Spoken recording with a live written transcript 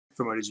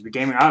promoted to be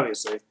gaming,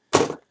 obviously.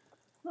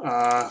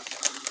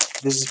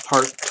 This is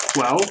part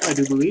 12, I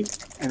do believe,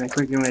 and the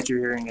curriculum that you're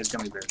hearing is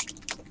Gummy Bears.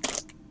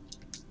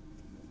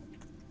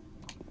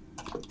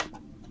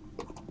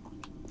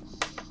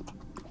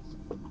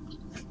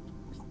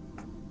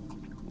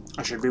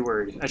 I should be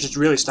worried. I should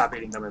really stop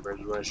eating gummy bears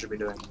is what I should be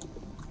doing.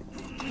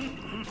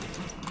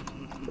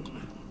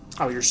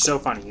 Oh, you're so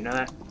funny. You know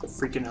that?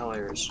 Freaking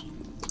hilarious.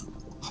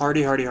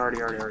 Hardy, hardy, hardy,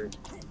 hardy, hardy.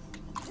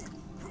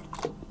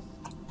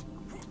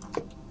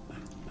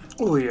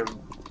 Oh, yeah.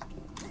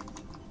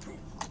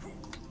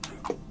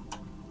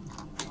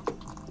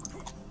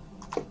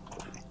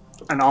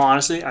 In all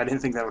honesty, I didn't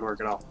think that would work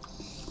at all.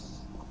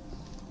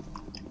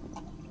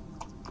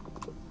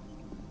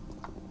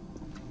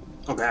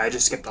 Okay, I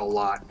just skipped a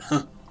lot.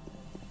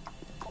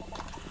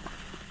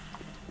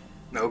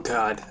 Oh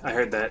god, I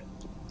heard that.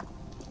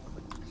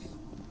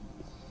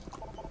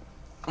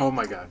 Oh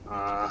my god.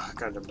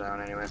 Gotta jump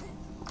down anyway.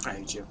 I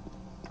hate you.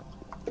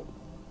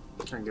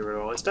 Can I get rid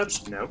of all these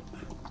steps? Nope.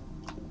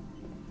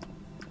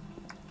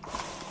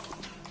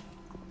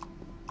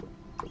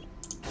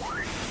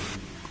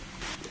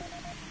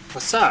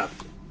 What's up?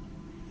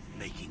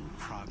 Making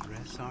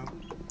progress, are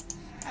we?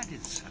 And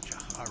in such a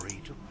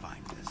hurry to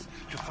find us,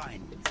 to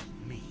find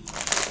me.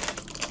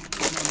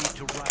 No need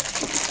to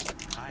rush.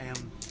 I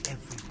am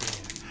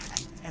everywhere,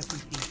 and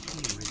everything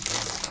here is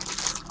one.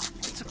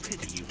 It's a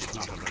pity you did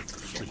not alert the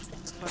fleet,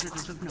 but it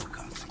is of no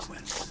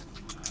consequence.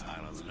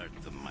 I'll alert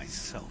them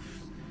myself.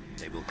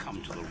 They will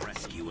come to the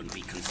rescue and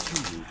be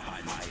consumed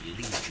by my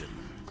legion.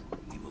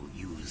 We will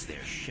use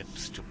their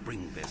ships to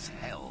bring this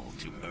hell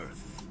to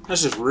Earth.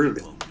 That's just rude.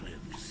 You won't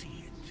live to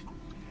see it,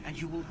 and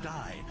you will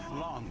die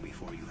long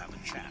before you have a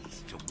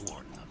chance to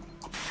warn them.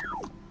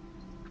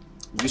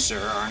 You, sir,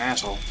 are an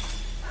asshole.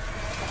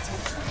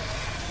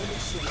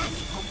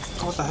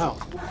 What the hell?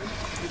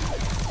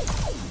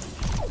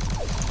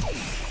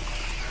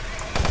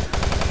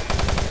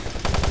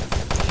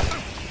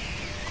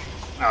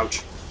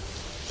 Ouch.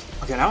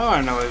 Okay, now all I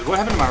want to know is what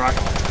happened to my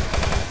rocket launcher?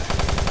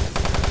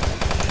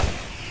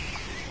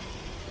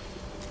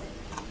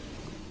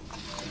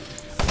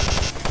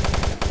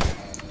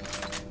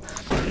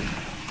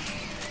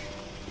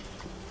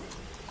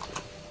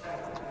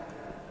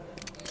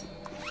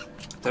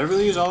 Did I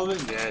really use all of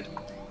it? Dead.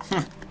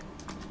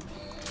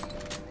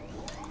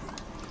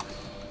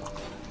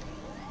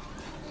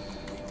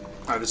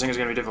 Alright, this thing is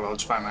gonna be difficult.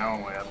 Let's find my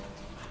own way up.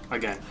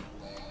 Again.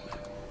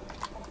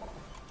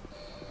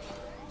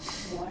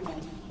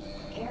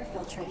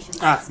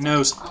 Ah,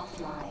 nose.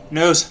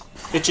 Nose.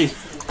 Itchy.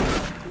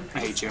 I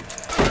hate you.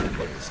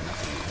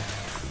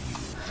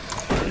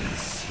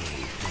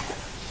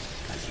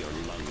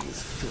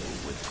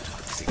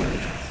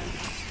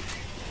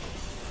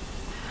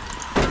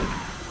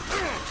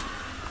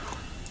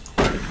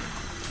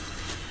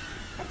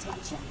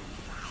 Attention.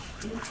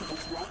 Due to the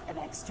threat of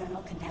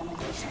external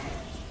contamination,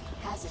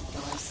 hazard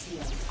doors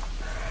sealed.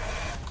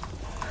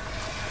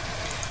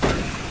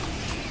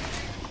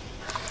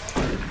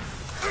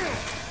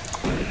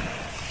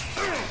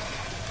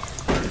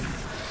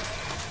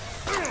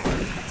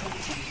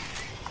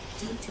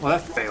 Well,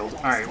 that failed.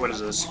 Alright, what is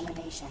this?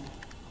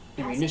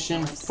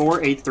 Ammunition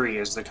 483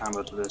 is the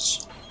combo to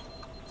this.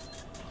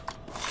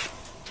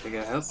 Did I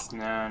get health?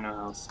 No, no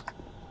health.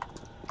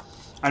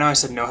 I know I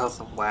said no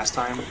health last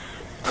time.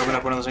 I opened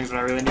up one of those things when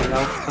I really needed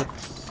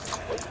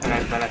health.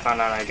 And then I found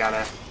out I got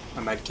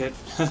a med kit.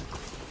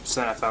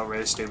 So then I felt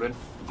really stupid.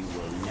 You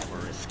will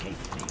never escape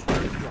me.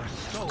 Your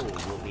soul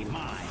will be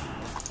mine.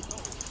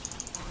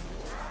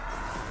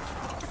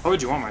 Why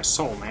would you want my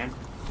soul, man?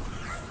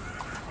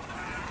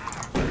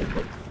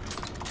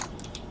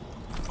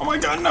 Oh my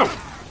god, no!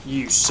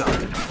 You suck.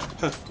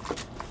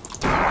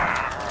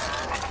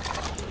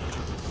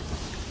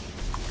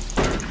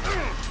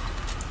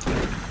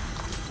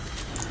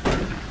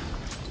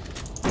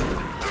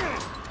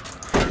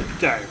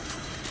 Go.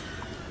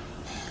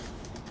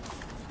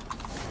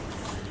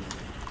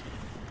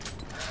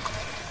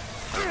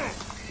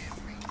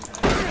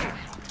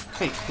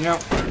 Hey, you know,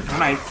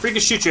 when I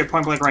freaking shoot you at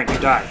point blank range, you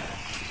die.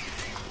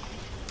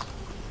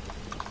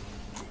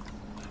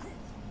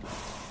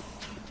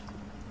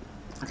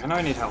 Okay, now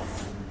I need help.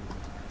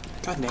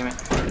 God damn it.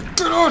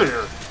 Get out of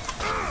here!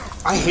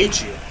 I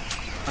hate you.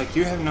 Like,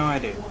 you have no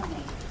idea.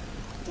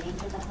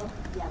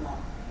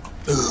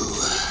 Ooh.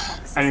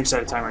 I didn't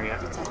set a timer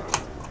yet.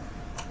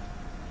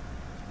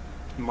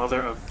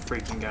 Mother of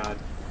freaking God.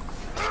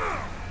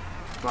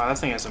 Wow, that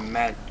thing has some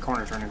mad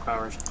corner turning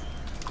powers.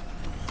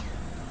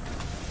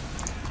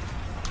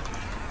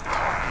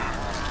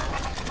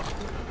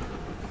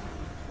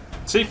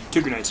 See?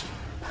 2 grenades.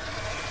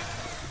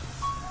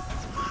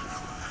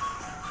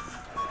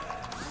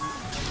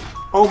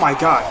 Oh my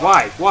god,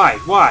 why? Why?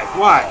 Why?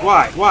 Why?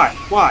 Why? Why?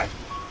 Why?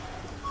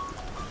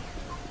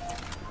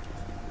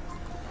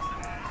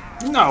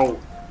 No!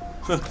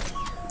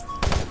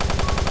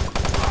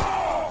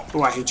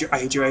 Oh, I hate you, I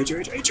hate you, I hate you,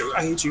 I hate you,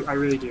 I hate you, I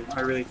really do.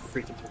 I really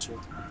freaking hate you.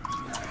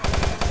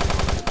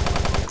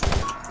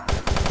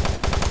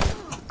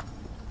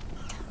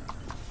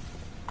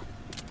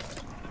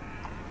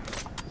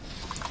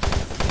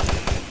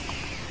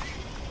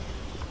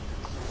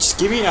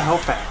 Give me a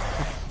health pack.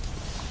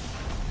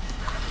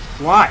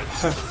 Why?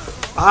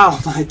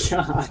 Oh my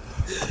god.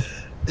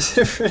 Is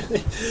it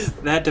really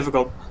that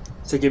difficult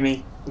to give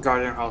me a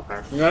goddamn health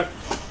pack? You know what?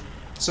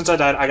 Since I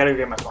died, I gotta go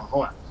get my phone.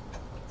 Hold on.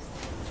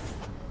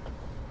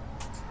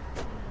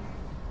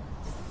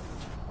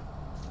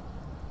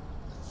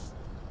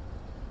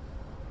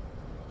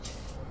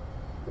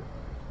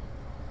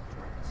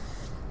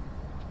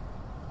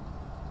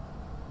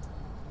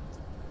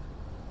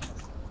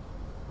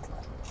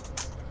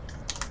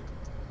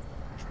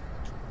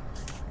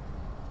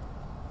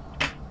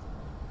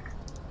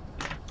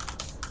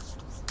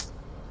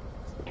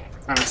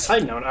 On a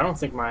side note, I don't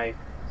think my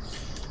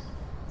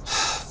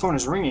phone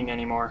is ringing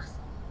anymore.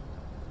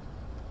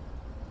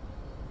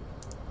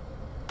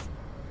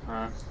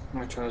 I'm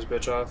gonna turn this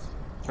bitch off.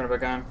 Turn it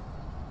back on.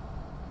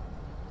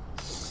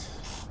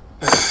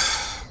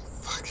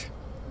 Fuck.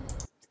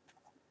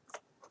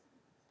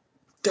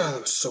 God,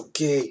 that was so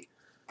gay.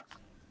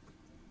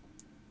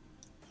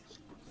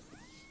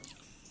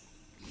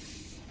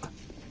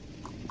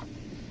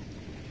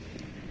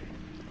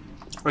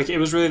 Like, it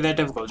was really that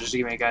difficult just to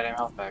give me a goddamn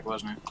health pack,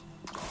 wasn't it?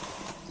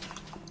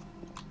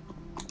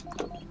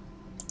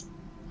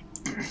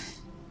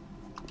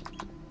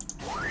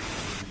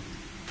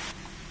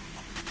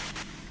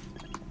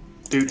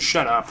 Dude,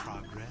 shut up.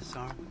 Progress,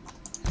 are we?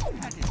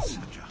 And in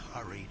such a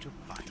hurry to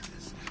find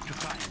this, to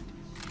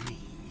find me.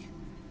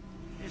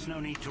 There's no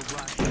need to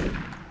rush.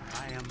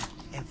 I am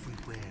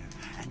everywhere,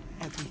 and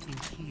everything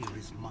here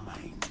is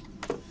mine.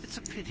 It's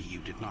a pity you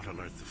did not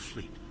alert the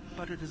fleet,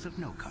 but it is of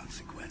no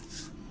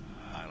consequence.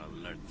 I'll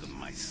alert them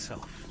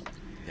myself.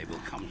 They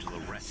will come to the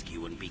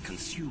rescue and be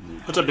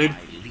consumed What's up, dude? by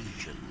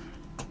Legion.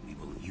 We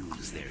will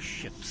use their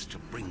ships to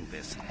bring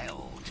this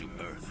hell to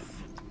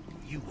Earth.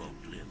 You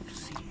won't live to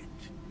see it.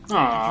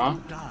 Aww.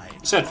 You die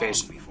Sad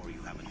face. before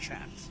you have a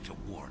chance to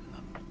warn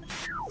them.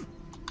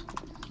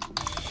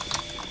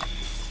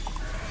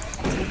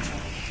 Attention.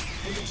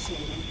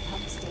 Initiating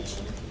pump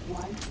station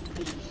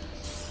 1B.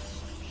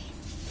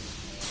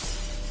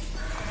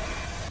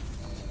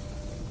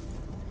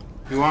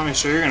 You want me,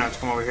 so you're gonna have to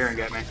come over here and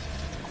get me.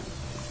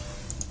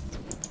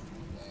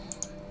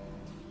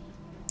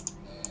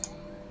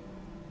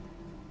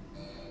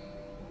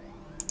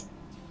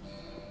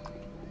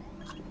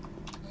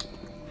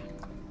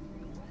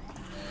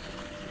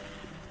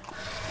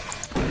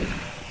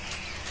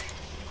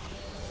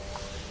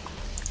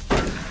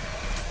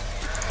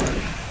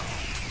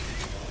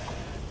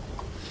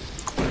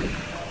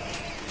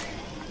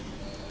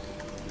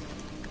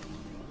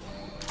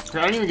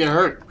 I didn't even get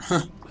hurt.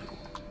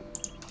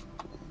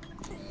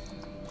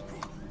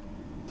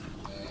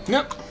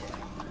 Nope.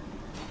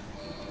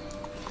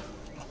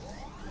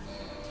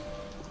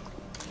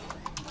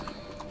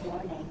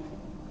 Warning.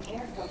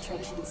 Air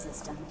filtration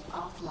system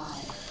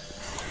offline.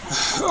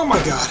 Oh my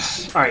god.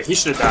 Alright, he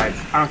should have died.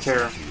 I don't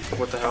care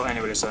what the hell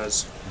anybody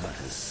says. But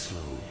a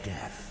slow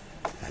death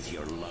as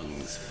your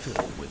lungs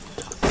fill with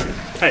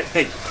toxin.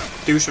 Hey,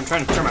 douche, I'm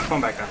trying to turn my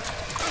phone back on.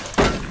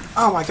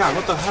 Oh my god,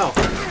 what the hell?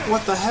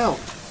 What the hell?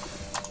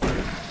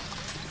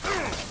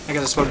 I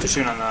guess I spoke too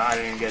soon on the I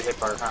didn't even get hit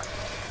part, huh?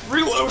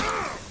 Reload!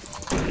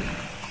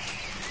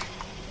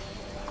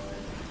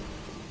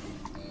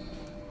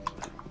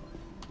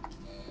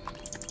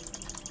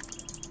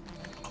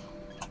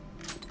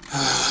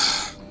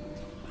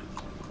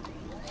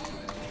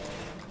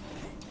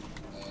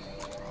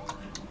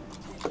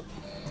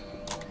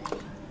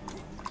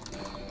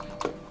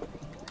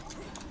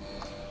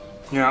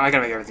 You know, I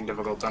gotta make everything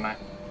difficult, don't I?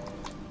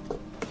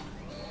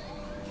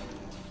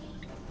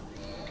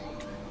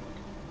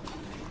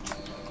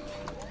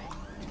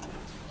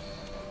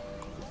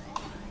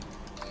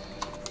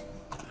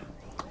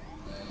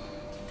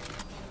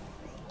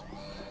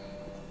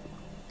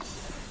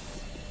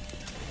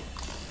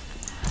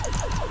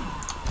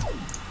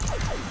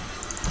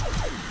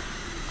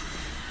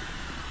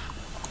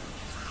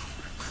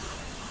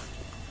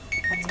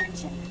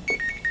 Attention.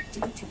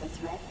 Due to the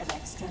threat of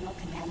external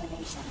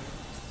contamination,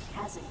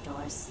 hazard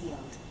doors sealed.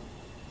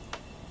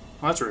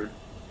 Well, that's rude.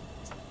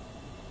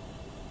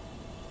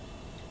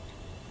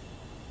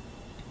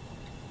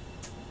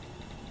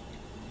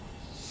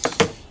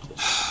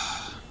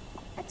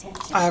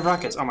 Attention. I have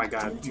rockets. Oh my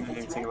god, I Due to didn't the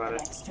even think threat about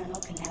of it.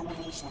 external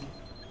contamination,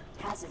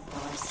 hazard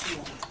doors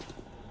sealed.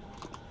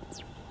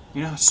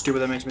 You know how stupid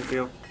that makes me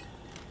feel?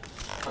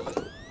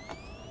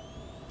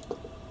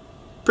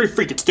 Pretty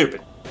freaking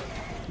stupid.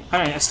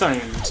 I still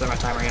haven't even set my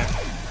timer yet.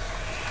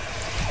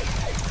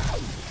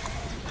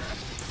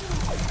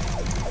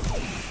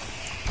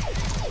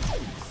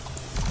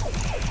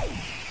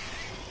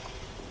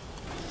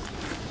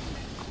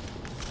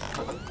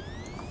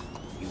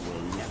 You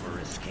will never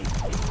escape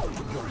me.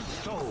 Your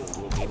soul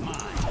will be mine.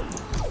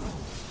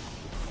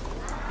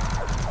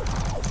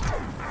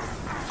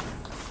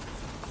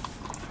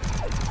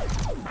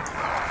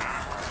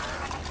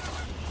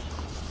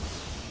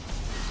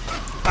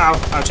 Ow,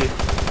 ouchie.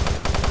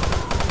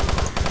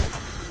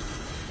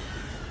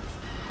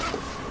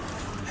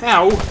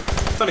 Ow! I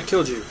thought I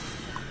killed you.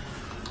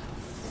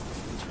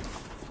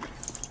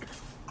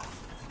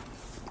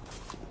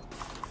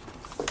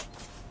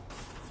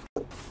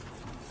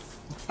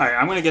 Alright,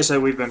 I'm gonna guess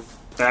that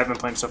I've been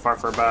playing so far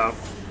for about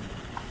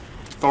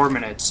 4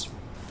 minutes.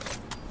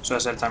 So I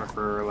set a timer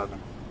for 11.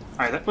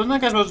 Alright, wasn't that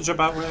guy supposed to jump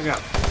out? Where'd he go?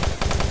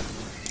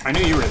 I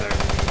knew you were there.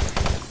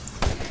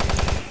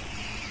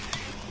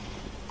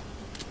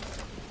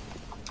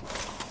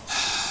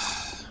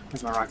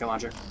 Here's my rocket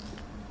launcher.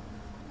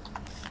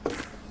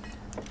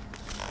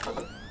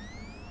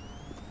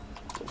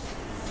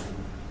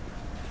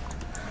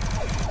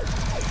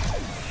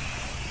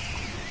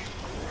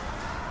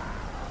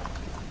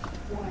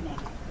 Warning.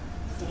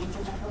 Danger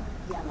level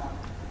yellow.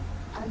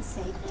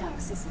 Unsafe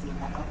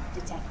toxicity level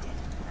detected.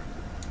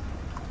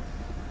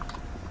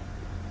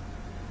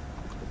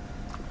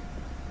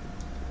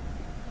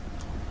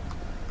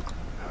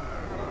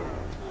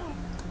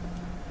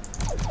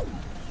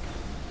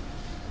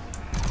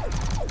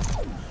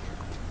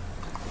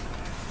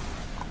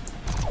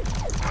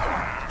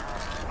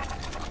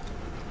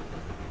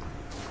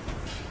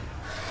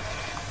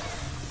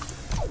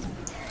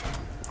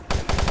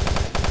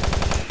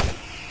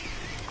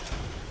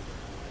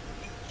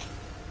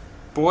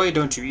 Boy,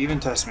 don't you even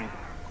test me.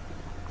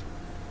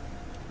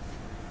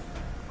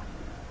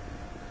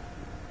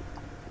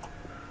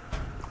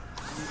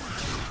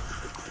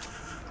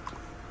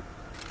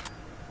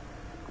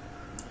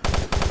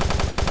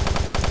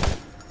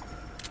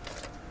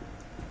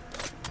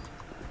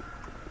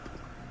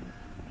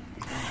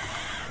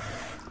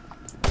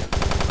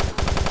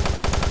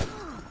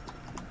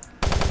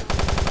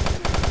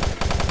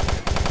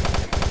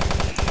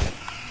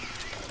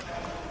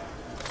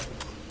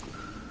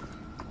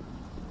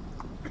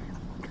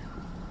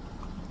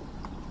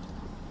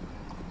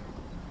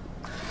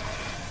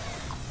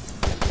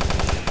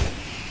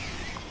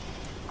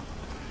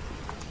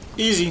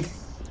 Easy.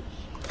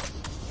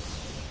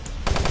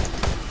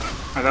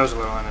 Oh, that was a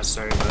little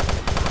unnecessary, but...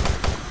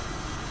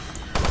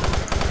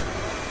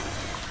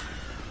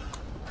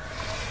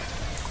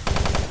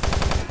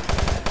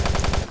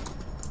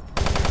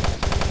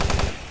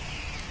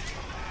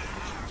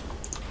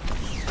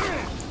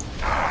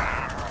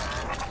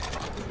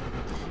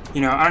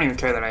 You know, I don't even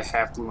care that I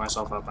half blew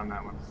myself up on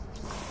that one.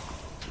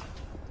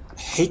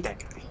 I hate that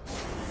guy.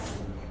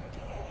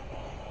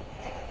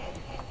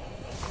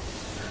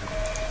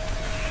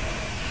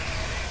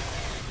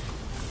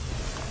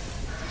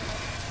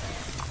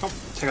 Oh,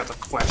 take out the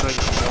flashlight,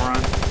 you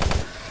moron.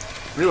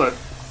 Reload.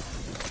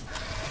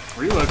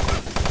 Reload.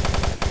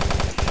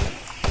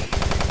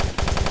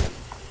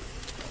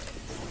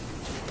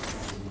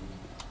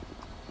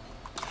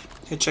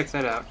 Hey, check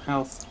that out.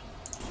 Health.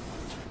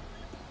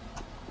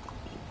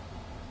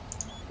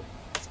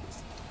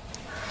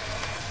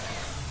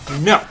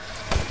 No!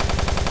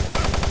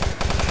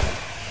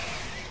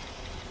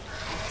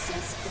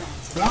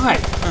 Why?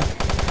 Huh.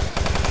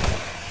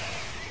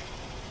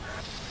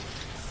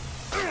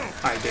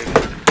 Alright, dude.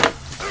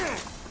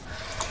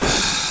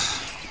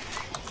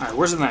 Alright,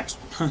 where's the next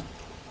one?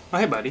 Oh,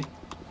 hey, buddy.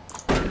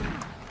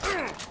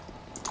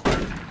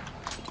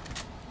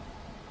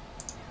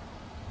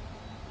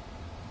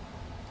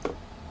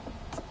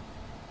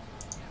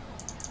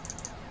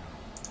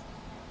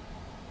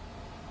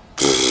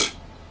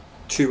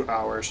 Two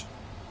hours.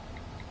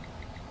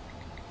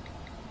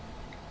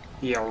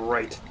 Yeah,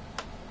 right.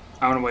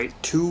 I want to wait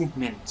 2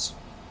 minutes.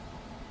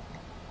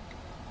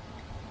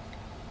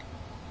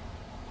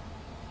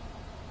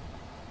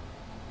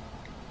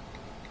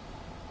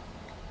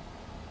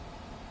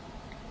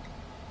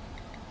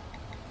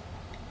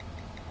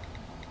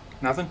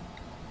 Nothing?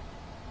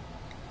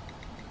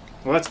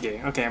 Well, that's gay.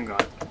 Okay, I'm gone.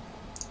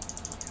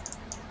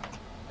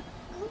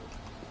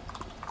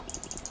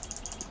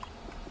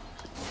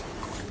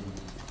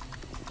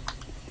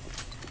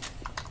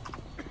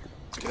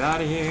 Let's get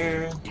out of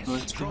here.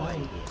 Let's go.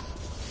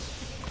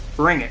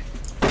 Bring it.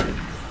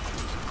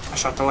 I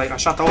shot the light. I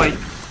shot the light.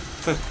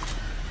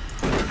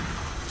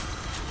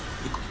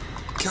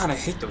 God, I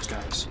hate those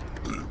guys.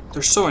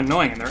 They're so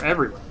annoying and they're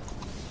everywhere.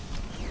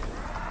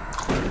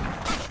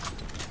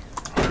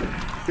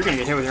 You're gonna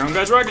get hit with your own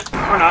guy's rocket.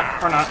 Or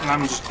not, and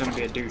I'm just gonna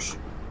be a douche.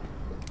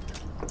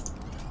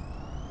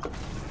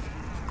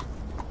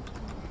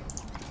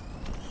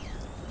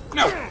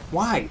 No!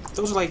 Why?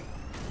 Those are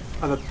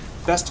the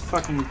best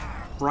fucking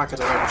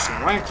rockets I've ever seen.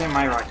 Why can't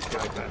my rockets be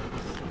like that?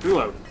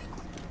 Reload.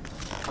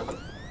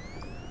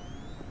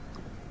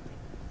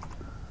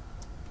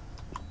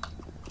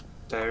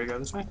 There we go,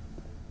 this way.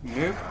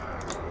 Nope.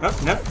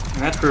 Oh, nope.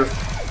 And that's proof.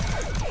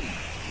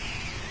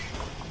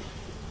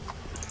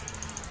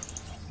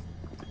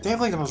 They have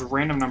like the most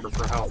random number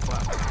for health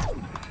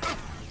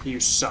left. You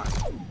suck.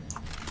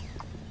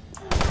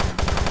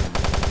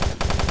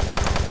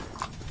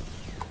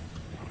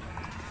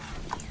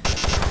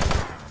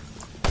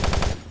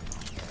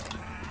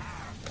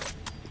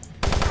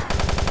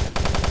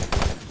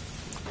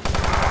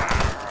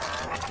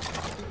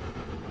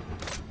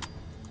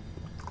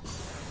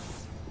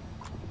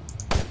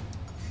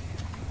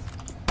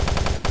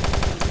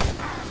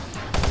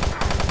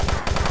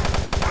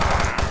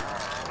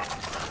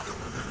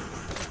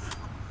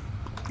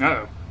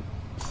 Uh-oh.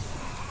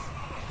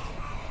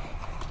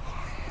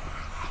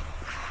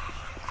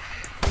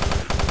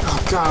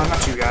 God,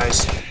 not you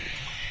guys.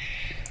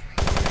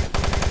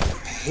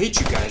 I hate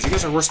you guys. You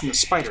guys are worse than the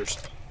spiders.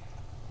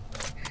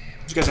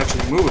 You guys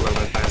actually move a little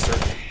bit faster.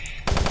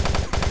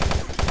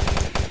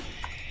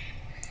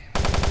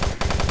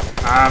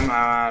 I'm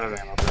out of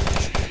ammo.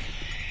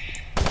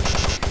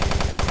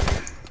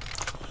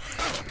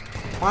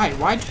 Why?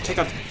 Why'd you take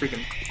out the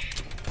freaking...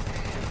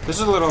 This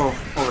is a little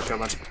overkill,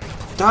 but...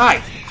 Die!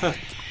 Huh.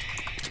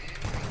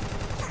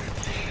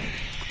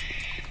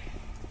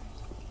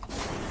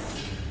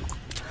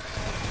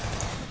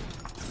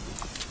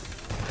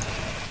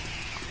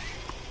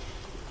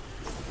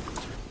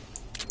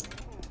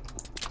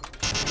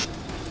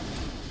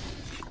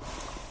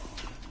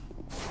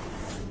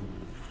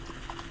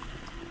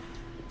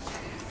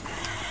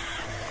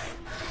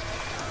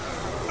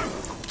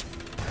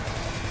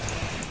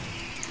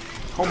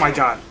 Oh my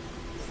god.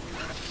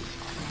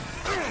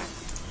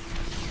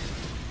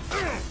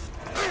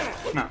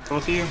 No,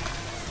 both of you.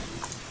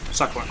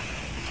 Suck one.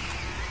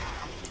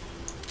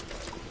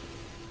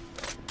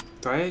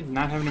 Do I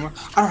not have any more?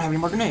 I don't have any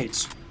more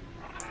grenades.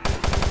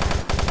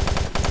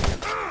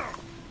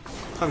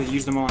 Probably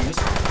use them all on this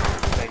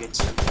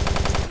faggots.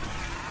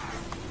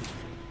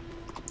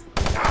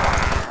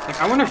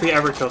 Like, I wonder if he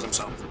ever kills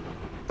himself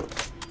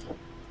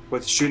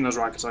with shooting those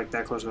rockets like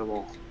that close to the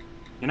wall.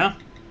 You know?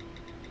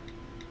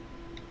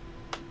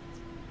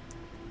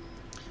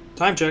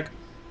 Time check.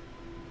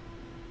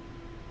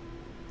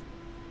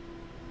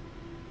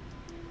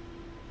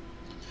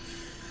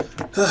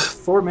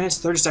 4 minutes,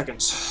 30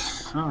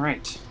 seconds.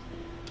 Alright.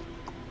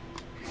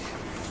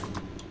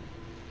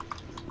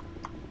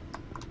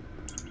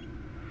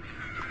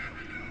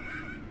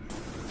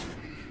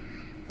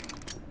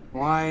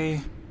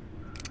 Why?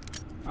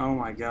 Oh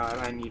my god,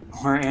 I need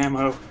more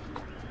ammo.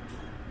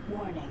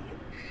 Warning.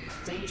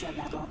 Danger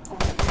level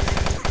orange.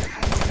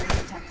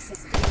 Isolated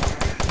toxicity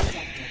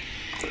detected.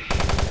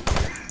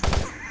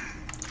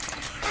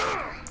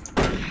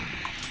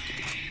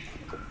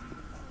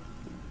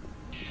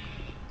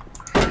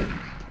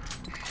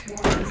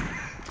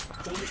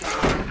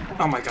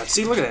 Oh my god,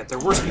 see, look at that. They're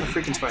worse than the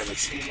freaking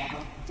spiders.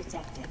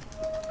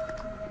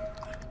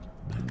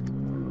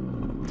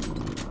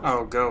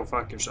 Oh, go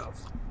fuck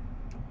yourself.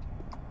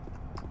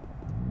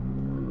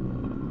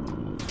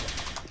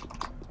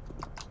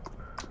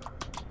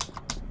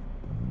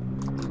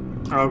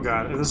 Oh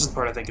god, if this is the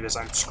part I think it is,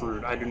 I'm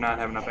screwed. I do not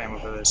have enough ammo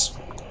for this.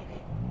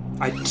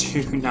 I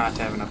do not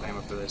have enough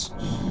ammo for this.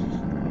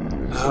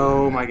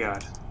 Oh my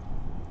god.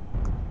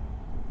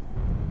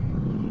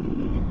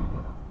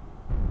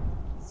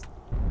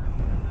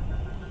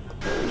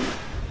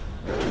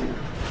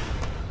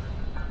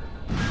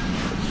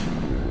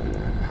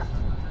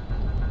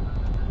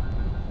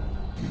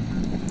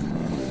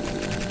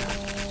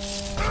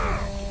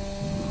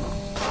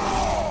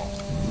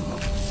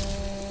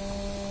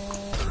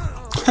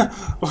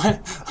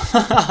 What?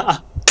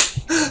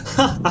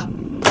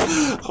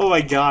 Oh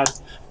my god.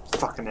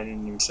 Fucking, I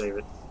didn't even save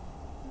it.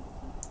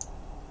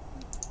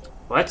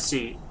 Let's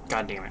see.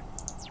 God damn it.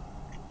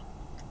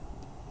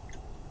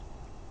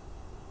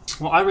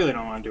 Well, I really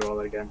don't want to do all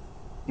that again.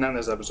 Not in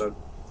this episode.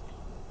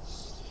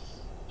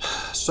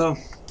 So,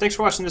 thanks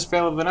for watching this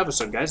fail of an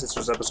episode, guys. This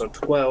was episode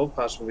 12,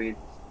 possibly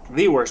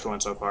the worst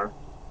one so far.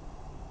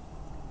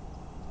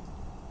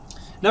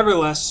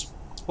 Nevertheless,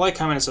 like,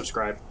 comment, and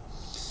subscribe.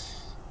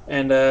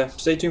 And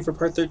stay tuned for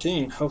part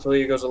 13.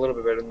 Hopefully it goes a little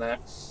bit better than that.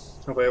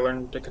 Hopefully I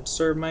learn to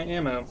conserve my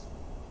ammo.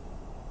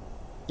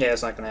 Yeah,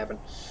 it's not going to happen.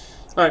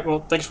 Alright,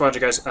 well, thanks for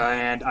watching, guys,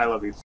 and I love you.